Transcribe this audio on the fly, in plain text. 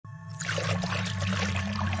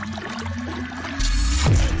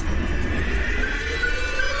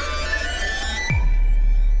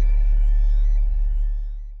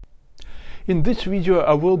In this video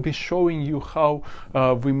I will be showing you how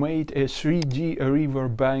we made a 3D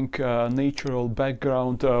riverbank natural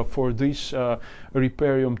background for this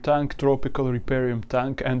Riparium tank, tropical Riparium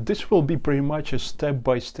tank, and this will be pretty much a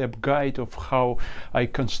step-by-step guide of how I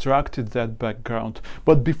constructed that background.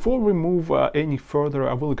 But before we move any further,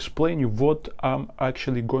 I will explain you what I'm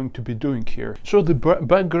actually going to be doing here. So the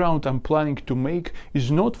background I'm planning to make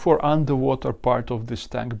is not for underwater part of this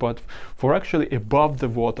tank, but for actually above the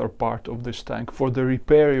water part of this tank, for the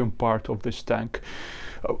Riparium part of this tank.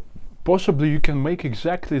 Possibly you can make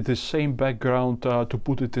exactly the same background to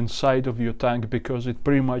put it inside of your tank, because it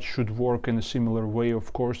pretty much should work in a similar way.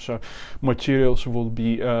 Of course, materials will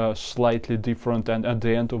be slightly different, and at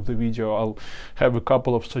the end of the video I'll have a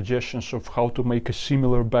couple of suggestions of how to make a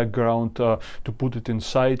similar background to put it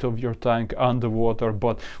inside of your tank underwater.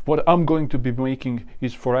 But what I'm going to be making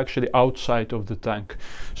is for actually outside of the tank.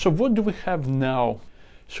 So what do we have now?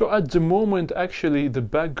 So at the moment, actually, the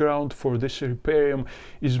background for this Riparium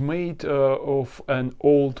is made of an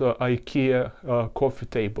old IKEA coffee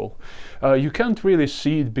table. You can't really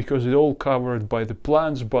see it because it's all covered by the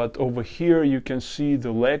plants, but over here you can see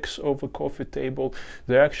the legs of a coffee table.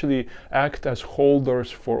 They actually act as holders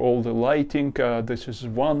for all the lighting. This is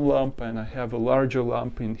one lamp, and I have a larger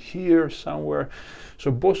lamp in here somewhere.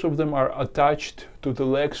 So both of them are attached to the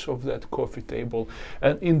legs of that coffee table.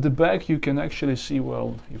 And in the back you can actually see,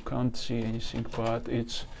 well, you can't see anything, but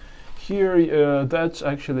it's here. That's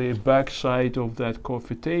actually a back side of that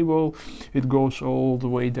coffee table. It goes all the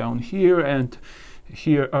way down here, and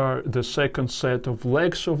here are the second set of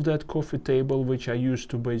legs of that coffee table, which I use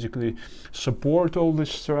to basically support all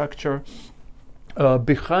this structure.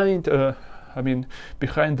 Behind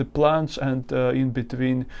the plants and in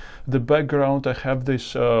between the background, I have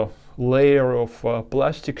this layer of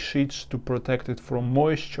plastic sheets to protect it from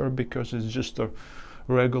moisture, because it's just a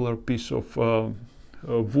regular piece of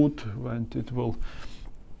wood, and it will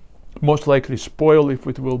most likely spoil if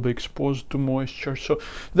it will be exposed to moisture. So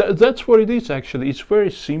that's what it is. Actually, it's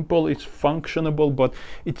very simple, it's functionable, but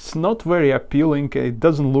it's not very appealing. It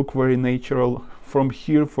doesn't look very natural. From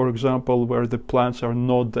here, for example, where the plants are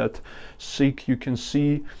not that thick, you can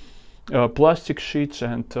see plastic sheets,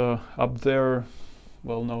 and up there,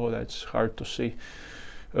 well, no, that's hard to see.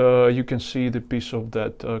 You can see the piece of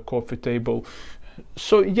that coffee table.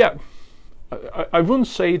 So yeah, I wouldn't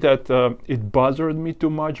say that it bothered me too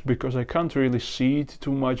much, because I can't really see it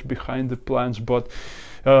too much behind the plants, but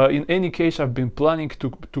in any case, I've been planning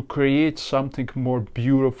to create something more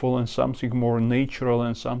beautiful and something more natural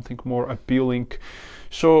and something more appealing.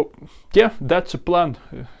 So yeah, that's a plan,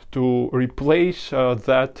 to replace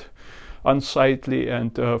that unsightly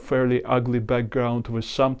and fairly ugly background with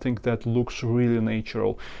something that looks really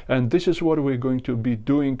natural. And this is what we're going to be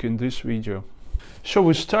doing in this video. So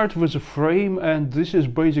we start with a frame, and this is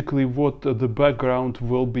basically what the background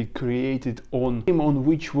will be created on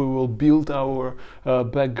which we will build our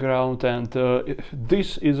background. And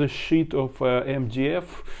this is a sheet of MDF.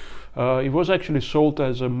 It was actually sold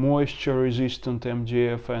as a moisture resistant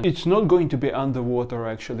MDF, and it's not going to be underwater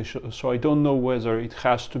actually, so I don't know whether it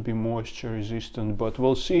has to be moisture resistant, but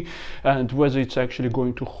we'll see. And whether it's actually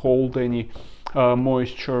going to hold any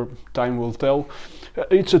moisture, time will tell.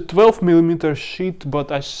 It's a 12mm sheet,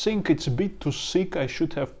 but I think it's a bit too thick. I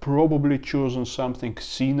should have probably chosen something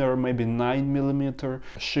thinner, maybe 9mm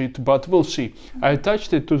sheet, but we'll see. I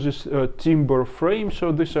attached it to this timber frame,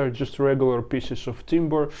 so these are just regular pieces of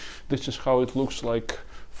timber. This is how it looks like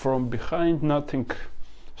from behind, nothing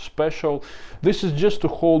special. This is just to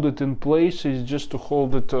hold it in place, it's just to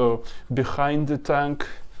hold it behind the tank,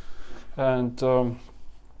 and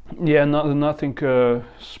yeah, nothing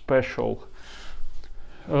special.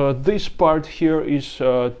 This part here is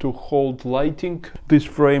to hold lighting. This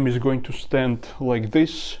frame is going to stand like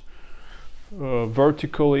this,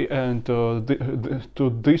 vertically, and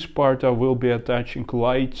to this part I will be attaching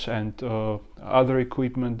lights and other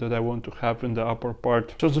equipment that I want to have in the upper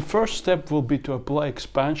part. So the first step will be to apply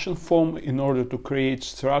expansion foam in order to create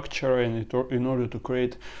structure and in order to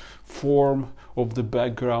create form of the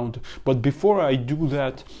background. But before I do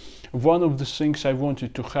that, one of the things I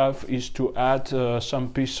wanted to have is to add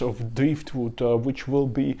some piece of driftwood, which will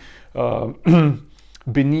be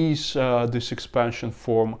beneath this expansion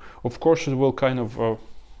foam. Of course, it will kind of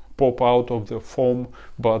pop out of the foam,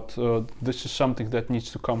 but this is something that needs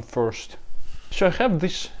to come first. So I have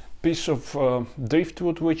this piece of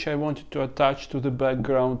driftwood which I wanted to attach to the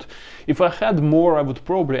background. If I had more, I would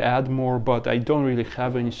probably add more, but I don't really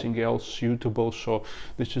have anything else suitable, so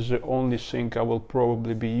this is the only thing I will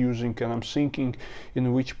probably be using. And I'm thinking,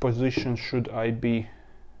 in which position should I be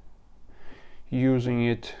using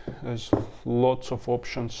it. There's lots of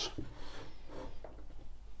options.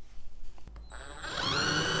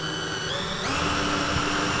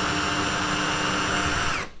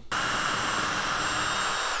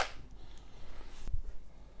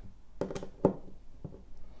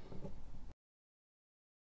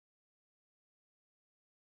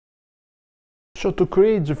 So to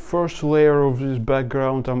create the first layer of this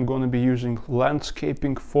background, I'm going to be using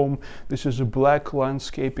landscaping foam. This is a black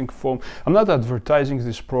landscaping foam. I'm not advertising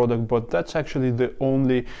this product, but that's actually the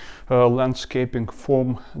only landscaping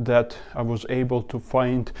foam that I was able to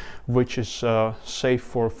find which is safe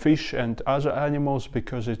for fish and other animals,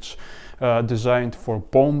 because it's designed for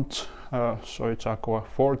ponds. So it's aqua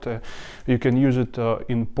forte. You can use it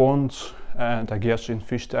in ponds and I guess in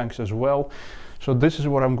fish tanks as well. So this is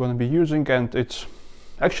what I'm going to be using, and it's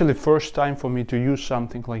actually first time for me to use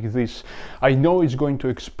something like this. I know it's going to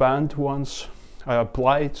expand once I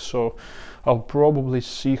apply it, so I'll probably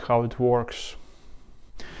see how it works.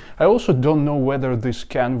 I also don't know whether this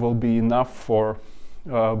can will be enough for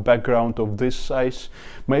background of this size.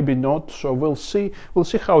 Maybe not, so we'll see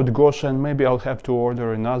how it goes, and maybe I'll have to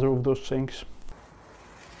order another of those things.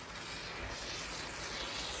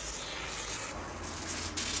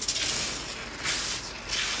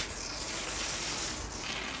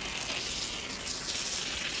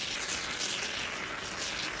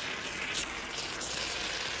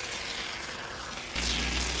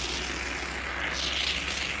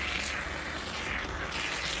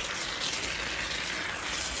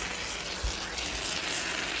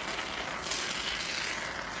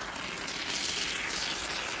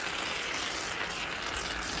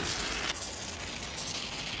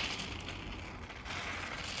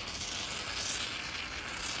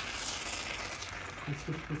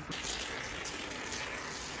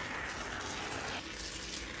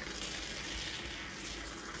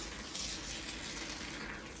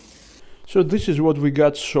 So this is what we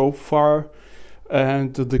got so far,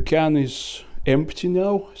 and the can is empty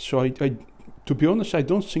now. So to be honest, I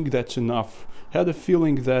don't think that's enough. I had a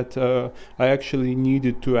feeling that I actually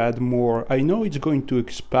needed to add more. I know it's going to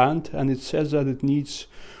expand, and it says that it needs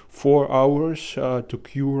 4 hours to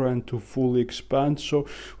cure and to fully expand. So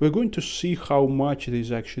we're going to see how much it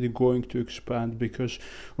is actually going to expand, because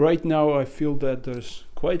right now I feel that there's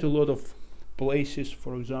quite a lot of places,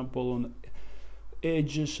 for example on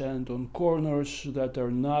edges and on corners, that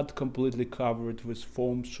are not completely covered with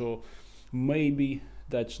foam. So maybe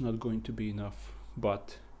that's not going to be enough,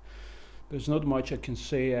 but there's not much I can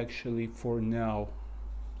say actually for now,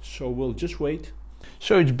 so we'll just wait.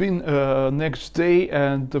 So it's been next day,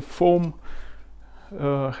 and the foam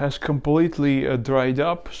has completely dried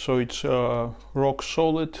up, so it's rock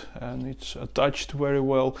solid and it's attached very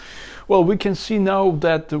well. Well, we can see now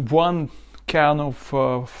that one can of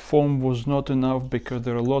foam was not enough, because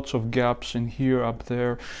there are lots of gaps in here, up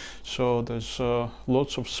there. So there's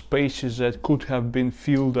lots of spaces that could have been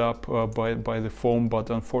filled up by the foam, but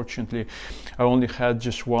unfortunately I only had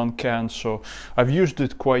just one can. So I've used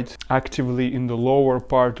it quite actively in the lower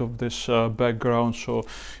part of this background. So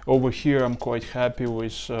over here I'm quite happy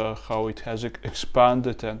with how it has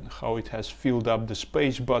expanded and how it has filled up the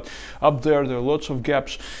space, but up there are lots of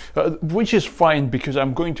gaps, which is fine, because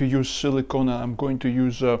I'm going to use silicone and I'm going to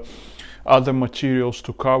use other materials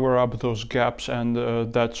to cover up those gaps, and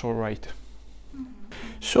that's all right.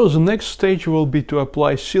 So the next stage will be to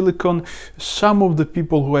apply silicone. Some of the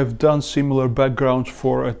people who have done similar backgrounds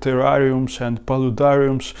for terrariums and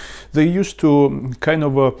paludariums, they used to kind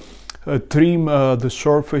of trim the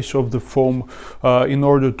surface of the foam in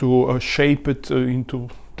order to shape it into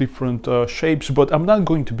different shapes, but I'm not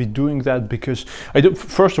going to be doing that, because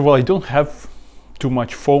first of all, I don't have too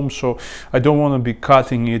much foam, so I don't want to be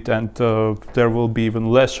cutting it, and there will be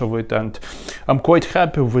even less of it. And I'm quite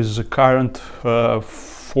happy with the current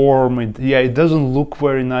form. It doesn't look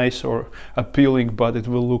very nice or appealing, but it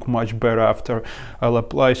will look much better after I'll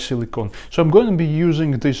apply silicone. So I'm going to be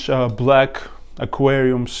using this black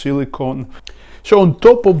aquarium silicone. So on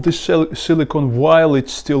top of this silicone, while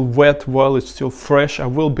it's still wet, while it's still fresh, I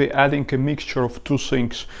will be adding a mixture of two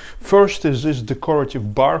things. First is this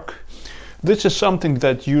decorative bark. This is something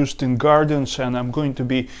that's used in gardens, and I'm going to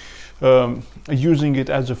be using it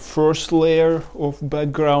as a first layer of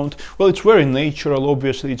background. Well, it's very natural.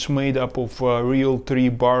 Obviously it's made up of real tree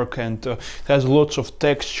bark, and it has lots of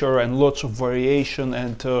texture and lots of variation,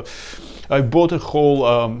 and I bought a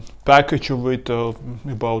whole package of it,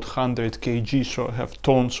 about 100 kg, so I have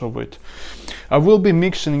tons of it. I will be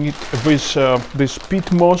mixing it with this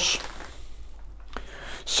peat moss.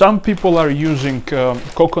 Some people are using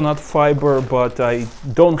coconut fiber, but I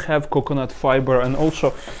don't have coconut fiber, and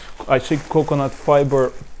also I think coconut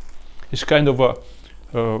fiber is kind of a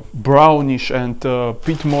brownish, and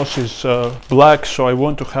peat moss is black, so I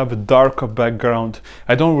want to have a darker background.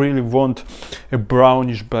 I don't really want a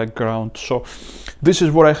brownish background, so this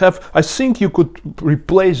is what I have. I think you could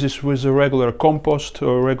replace this with a regular compost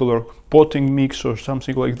or regular potting mix or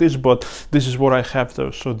something like this, but this is what I have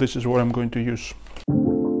though, so this is what I'm going to use.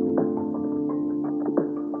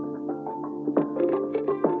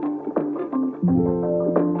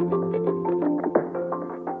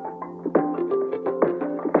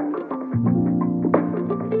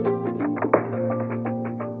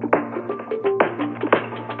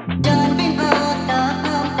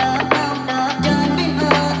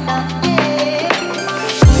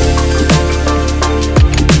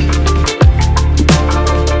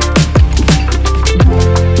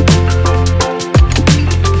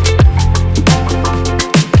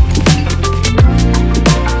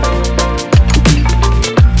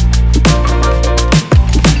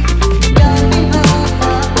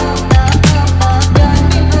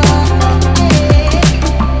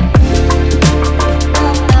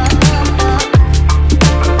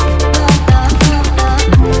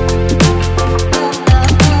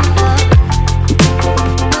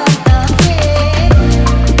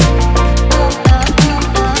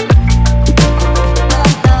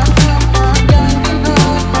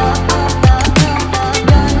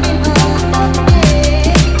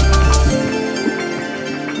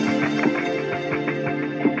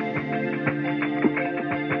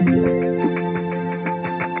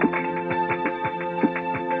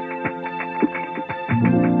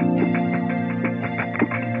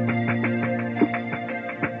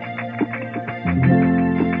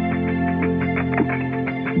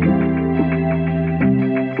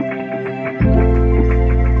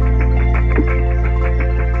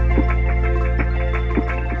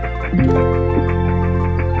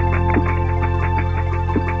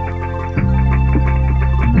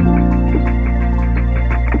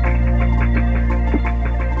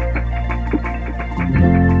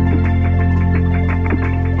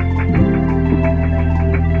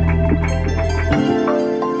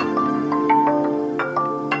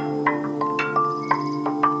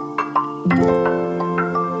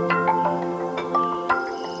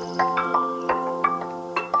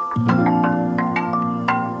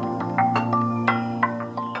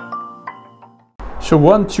 So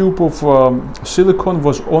one tube of silicone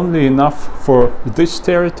was only enough for this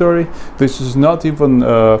territory. This is not even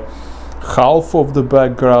half of the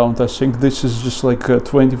background. I think this is just like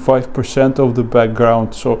 25% of the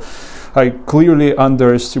background. So I clearly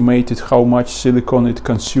underestimated how much silicone it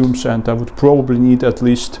consumes, and I would probably need at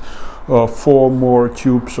least 4 more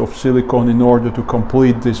tubes of silicone in order to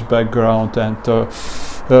complete this background, and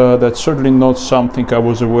that's certainly not something I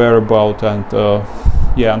was aware about, and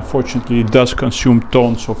yeah, unfortunately it does consume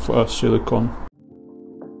tons of silicone.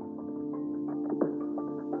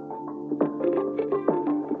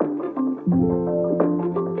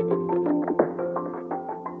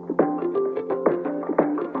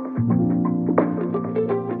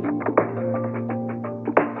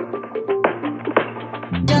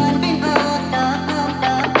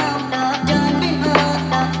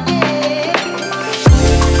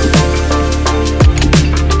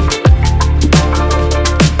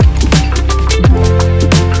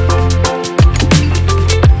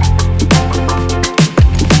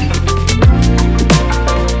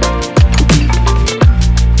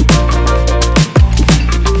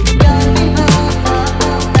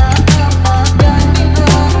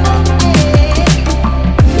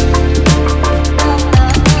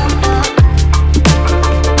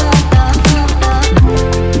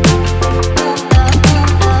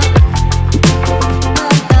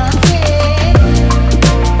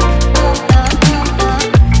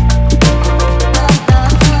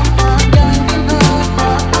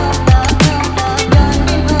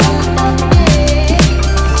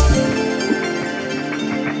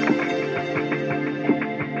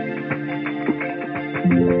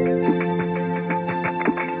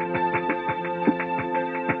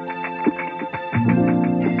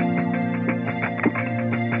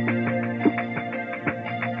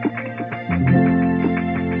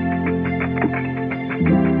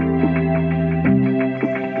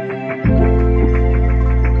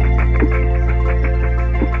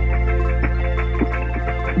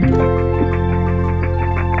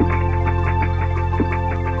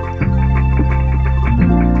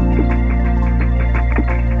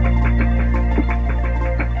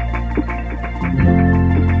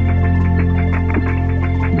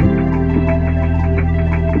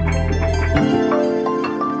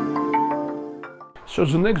 So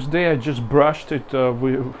the next day I just brushed it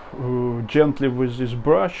gently with this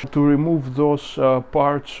brush to remove those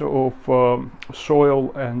parts of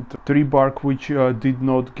soil and tree bark which did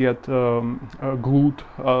not get glued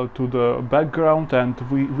to the background, and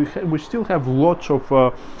we still have lots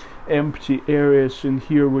of empty areas in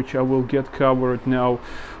here which I will get covered now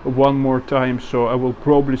one more time. So I will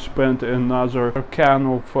probably spend another can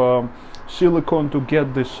of silicone to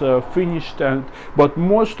get this finished, but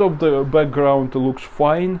most of the background looks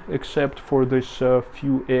fine except for this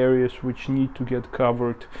few areas which need to get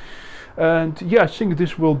covered. And yeah, I think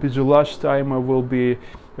this will be the last time I will be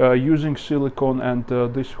using silicone, and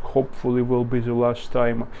this hopefully will be the last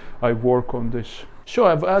time I work on this. So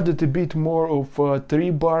I've added a bit more of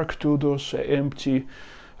tree bark to those empty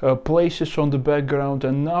places on the background,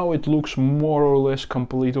 and now it looks more or less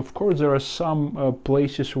complete. Of course there are some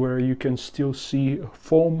places where you can still see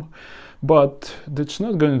foam, but that's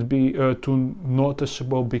not going to be too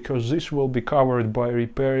noticeable because this will be covered by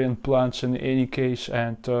riparian plants in any case,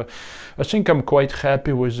 and I think I'm quite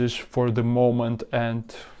happy with this for the moment. And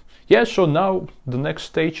yeah, so now the next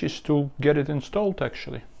stage is to get it installed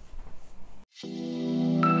actually.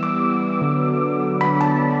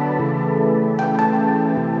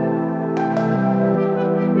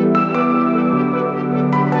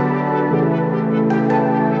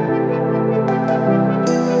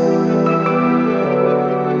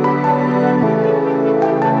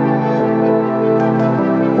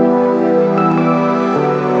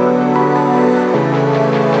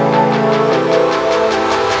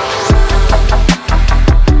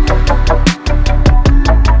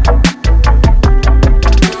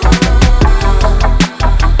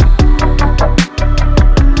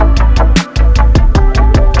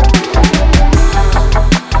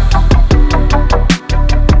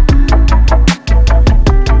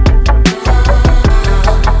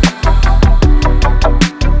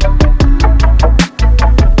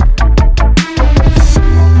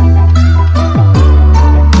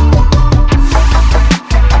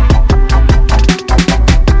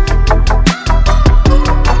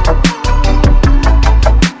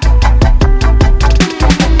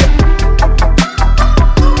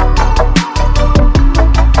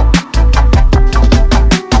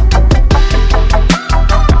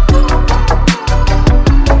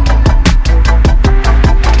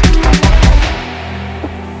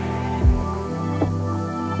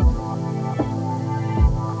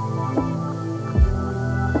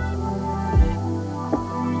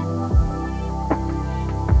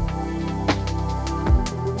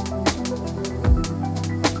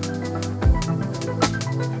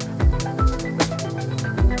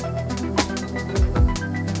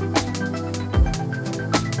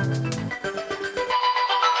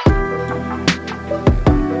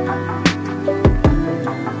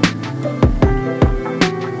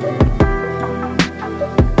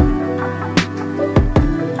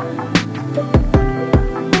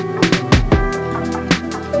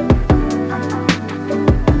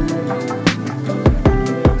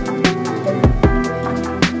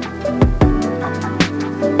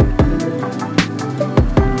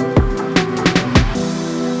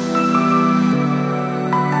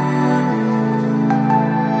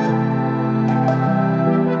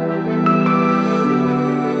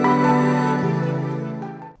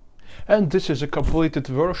 And this is a completed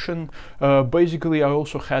version. Basically I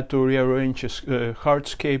also had to rearrange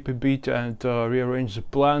hardscape a bit and rearrange the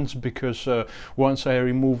plants, because once I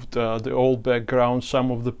removed the old background,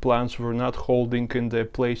 some of the plants were not holding in their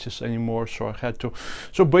places anymore, so I had to.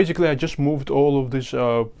 So basically I just moved all of this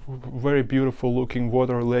very beautiful looking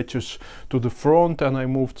water lettuce to the front, and I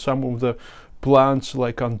moved some of the plants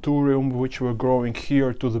like Anthurium which were growing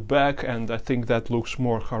here to the back, and I think that looks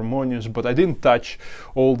more harmonious. But I didn't touch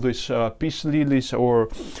all these peace lilies or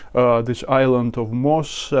this island of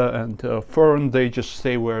moss and fern. They just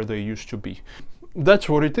stay where they used to be. That's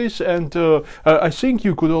what it is. And I think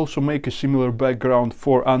you could also make a similar background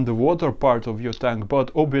for underwater part of your tank,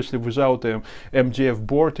 but obviously without an MDF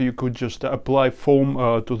board. You could just apply foam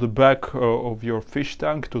to the back of your fish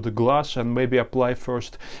tank, to the glass, and maybe apply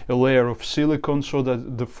first a layer of silicone so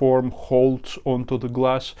that the foam holds onto the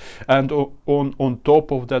glass, and on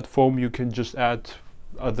top of that foam you can just add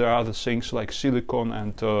other things like silicone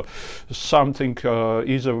and something,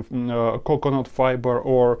 either coconut fiber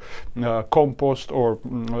or compost or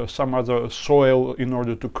some other soil, in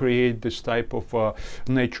order to create this type of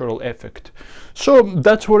natural effect. So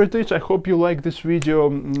that's what it is. I hope you like this video.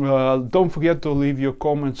 Don't forget to leave your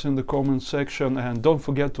comments in the comment section, and don't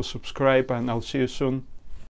forget to subscribe, and I'll see you soon.